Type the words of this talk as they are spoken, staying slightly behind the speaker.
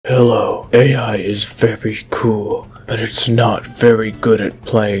Hello, AI is very cool, but it's not very good at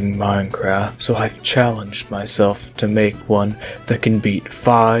playing Minecraft, so I've challenged myself to make one that can beat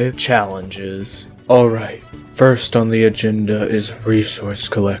 5 challenges. Alright, first on the agenda is resource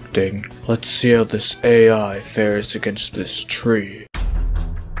collecting. Let's see how this AI fares against this tree.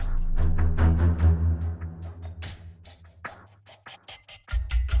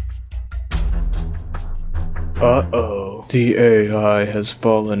 Uh-oh, the AI has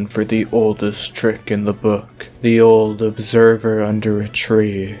fallen for the oldest trick in the book, the old observer under a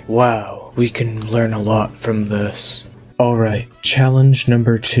tree. Wow, we can learn a lot from this. Alright, challenge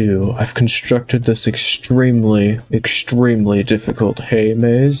number 2. I've constructed this extremely difficult hay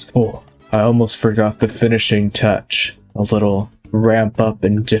maze. Oh, I almost forgot the finishing touch. A little ramp up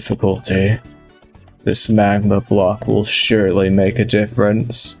in difficulty. This magma block will surely make a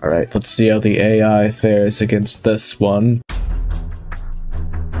difference. Alright, let's see how the AI fares against this one.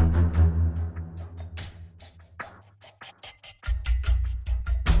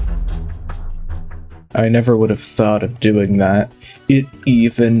 I never would have thought of doing that. It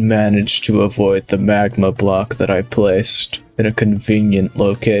even managed to avoid the magma block that I placed in a convenient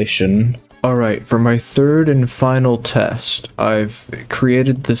location. Alright, for my third and final test, I've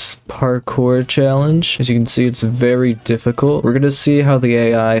created this parkour challenge. As you can see, it's very difficult. We're gonna see how the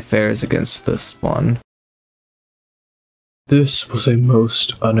AI fares against this one. This was a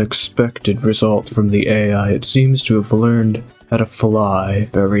most unexpected result from the AI. It seems to have learned how to fly.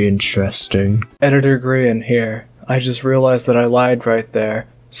 Very interesting. Editor Grian here. I just realized that I lied right there.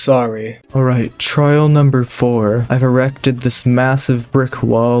 Sorry. Alright, trial number 4. I've erected this massive brick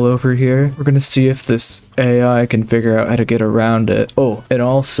wall over here. We're gonna see if this AI can figure out how to get around it. Oh, and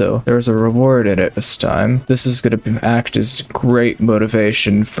also, there's a reward in it this time. This is gonna act as great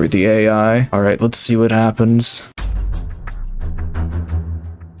motivation for the AI. Alright, let's see what happens.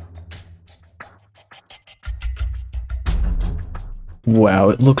 Wow,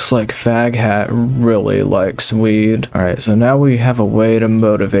 it looks like Fag Hat really likes weed. Alright, so now we have a way to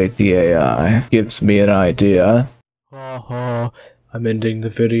motivate the AI. Gives me an idea. Haha, I'm ending the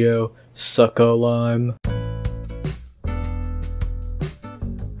video. Sucko lime.